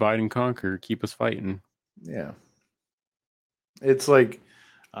divide and conquer, keep us fighting. Yeah, it's like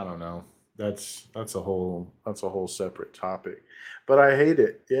I don't know. That's a whole separate topic. But I hate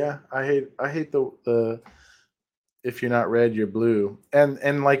it. Yeah, I hate the if you're not red, you're blue.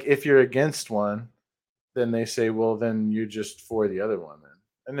 And like if you're against one, then they say, well, then you're just for the other one then.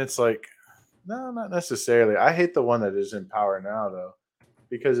 And it's like, no, not necessarily. I hate the one that is in power now though,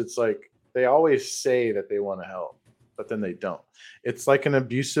 because it's like they always say that they want to help, but then they don't. It's like an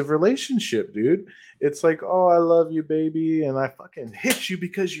abusive relationship, dude. It's like, oh, I love you, baby, and I fucking hit you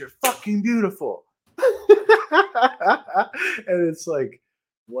because you're fucking beautiful. And it's like,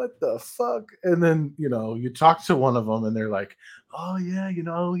 what the fuck? And then, you know, you talk to one of them and they're like, oh, yeah, you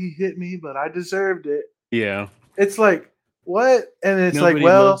know, he hit me, but I deserved it. Yeah. It's like, what? And it's like, Nobody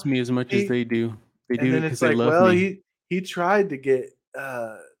well, loves me as much as he, they do. They and do it then because it's they like, love well, me. he tried to get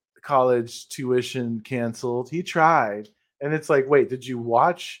college tuition canceled. He tried, and it's like, wait, did you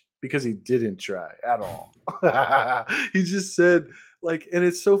watch? Because he didn't try at all. He just said like, and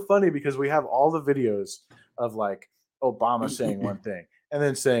it's so funny because we have all the videos of like Obama saying one thing and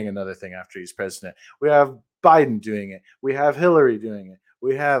then saying another thing after he's president. We have Biden doing it. We have Hillary doing it.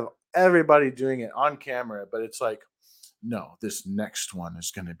 We have everybody doing it on camera, but it's like, no, this next one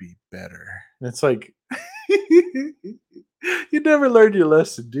is going to be better. And it's like, you never learned your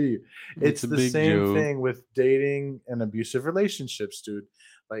lesson, do you? It's It's a the big same joke. thing with dating and abusive relationships, dude.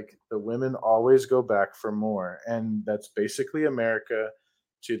 Like the women always go back for more. And that's basically America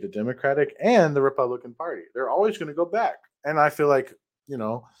to the Democratic and the Republican Party. They're always going to go back. And I feel like, you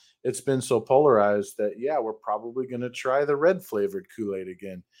know, it's been so polarized that, yeah, we're probably going to try the red flavored Kool Aid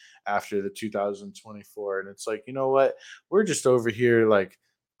again after the 2024. And it's like, you know what? We're just over here like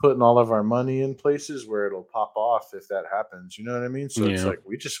putting all of our money in places where it'll pop off if that happens. You know what I mean? So it's Yeah. like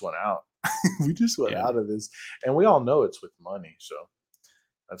we just went out. We just went Yeah. out of this. And we all know it's with money. So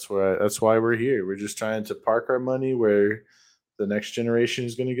that's why we're here. We're just trying to park our money where the next generation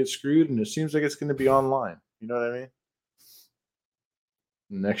is going to get screwed and it seems like it's going to be online. You know what I mean?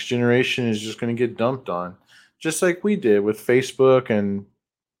 The next generation is just going to get dumped on. Just like we did with Facebook and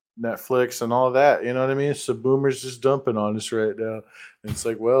Netflix and all that. You know what I mean? So boomers just dumping on us right now. And it's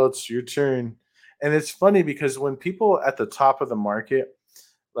like, well, it's your turn. And it's funny because when people at the top of the market,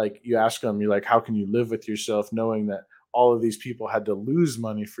 like you ask them, you're like, how can you live with yourself knowing that all of these people had to lose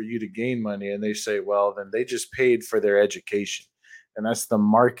money for you to gain money? And they say, well, then they just paid for their education. And that's the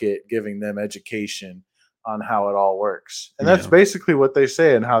market giving them education on how it all works. And that's Yeah. basically what they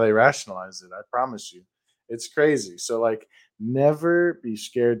say and how they rationalize it. I promise you. It's crazy. So, like, never be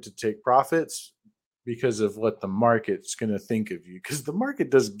scared to take profits because of what the market's going to think of you because the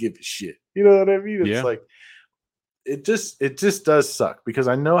market doesn't give a shit. You know what I mean? It's Yeah. like, it just does suck because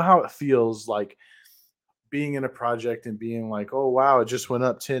I know how it feels like being in a project and being like, oh wow, it just went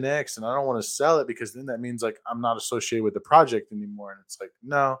up 10x and I don't want to sell it because then that means like I'm not associated with the project anymore. And it's like,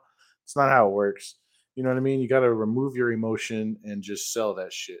 no, it's not how it works. You know what I mean? You got to remove your emotion and just sell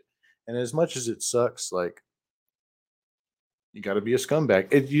that shit. And as much as it sucks, like you got to be a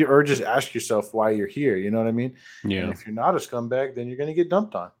scumbag or just ask yourself why you're here. You know what I mean? And Yeah. if you're not a scumbag, then you're going to get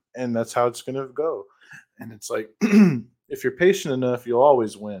dumped on. And that's how it's going to go. And it's like, if you're patient enough, you'll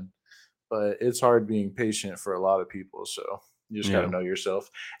always win. But it's hard being patient for a lot of people. So you just got to Yeah. know yourself.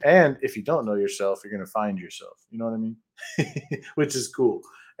 And if you don't know yourself, you're going to find yourself. You know what I mean? Which is cool.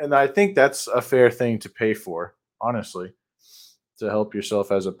 And I think that's a fair thing to pay for, honestly, to help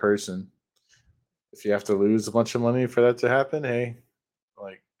yourself as a person. If you have to lose a bunch of money for that to happen, hey,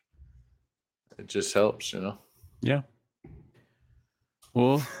 like it just helps, you know? Yeah.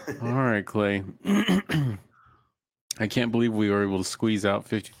 Well, all right, Clay. I I can't believe we were able to squeeze out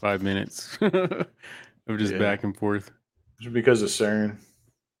 55 minutes of just back and forth. It's because of CERN.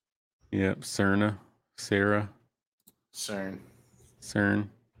 Yep, CERN. CERN.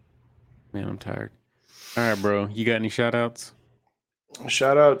 Man, I'm tired. All right, bro. You got any shout outs?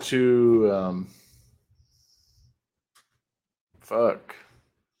 Shout out to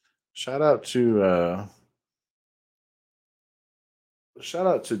Shout out to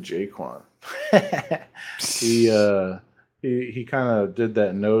Jaquan. he kind of did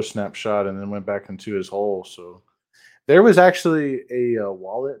that no snapshot and then went back into his hole. So there was actually a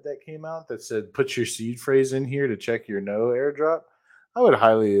wallet that came out that said put your seed phrase in here to check your no airdrop. I would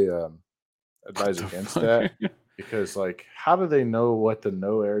highly advise against that, because like, how do they know what the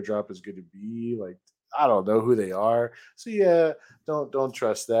no airdrop is going to be? Like, I don't know who they are. So yeah, don't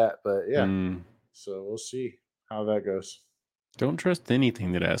trust that. But yeah, so we'll see how that goes. Don't trust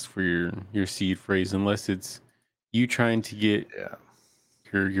anything that asks for your seed phrase unless it's you trying to get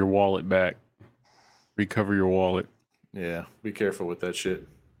your wallet back, recover your wallet. Yeah, be careful with that shit.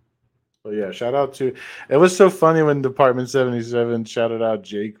 But yeah, shout out to, it was so funny when Department 77 shouted out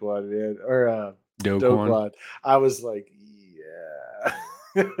Jaquan, man, or Doquan. I was like,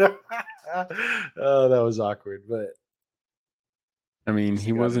 yeah. Oh, that was awkward, but I mean,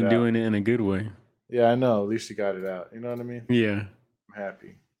 he wasn't doing it in a good way. Yeah, I know. At least he got it out. You know what I mean? Yeah. I'm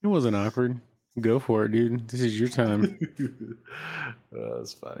happy. It wasn't awkward. Go for it, dude. This is your time.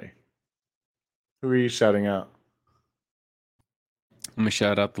 That's funny. Who are you shouting out? I'm going to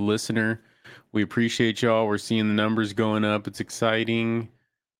shout out the listener. We appreciate y'all. We're seeing the numbers going up. It's exciting.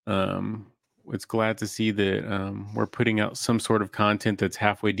 It's glad to see that we're putting out some sort of content that's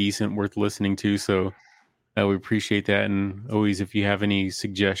halfway decent, worth listening to. So we appreciate that. And always, if you have any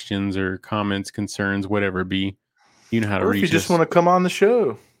suggestions or comments, concerns, whatever it be, you know how to reach us. Or if you just want to come on the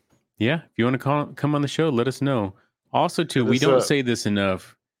show. Yeah, if you want to come on the show, let us know. Also, too, we don't say this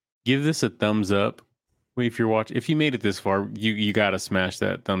enough. Give this a thumbs up. If you're watching, if you made it this far, you got to smash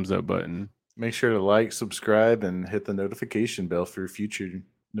that thumbs up button. Make sure to like, subscribe, and hit the notification bell for future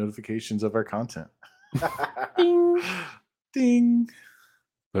notifications of our content. Ding. Ding.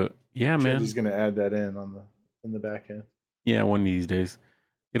 But yeah, man, he's gonna add that in the back end. Yeah, one of these days.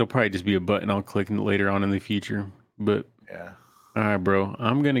 It'll probably just be a button I'll click later on in the future. But yeah. All right, bro.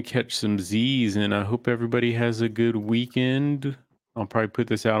 I'm gonna catch some Z's, and I hope everybody has a good weekend. I'll probably put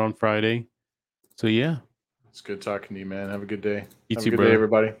this out on Friday. So yeah. It's good talking to you, man. Have a good day. You Have too, a good brother. day,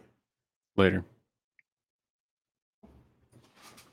 everybody. Later.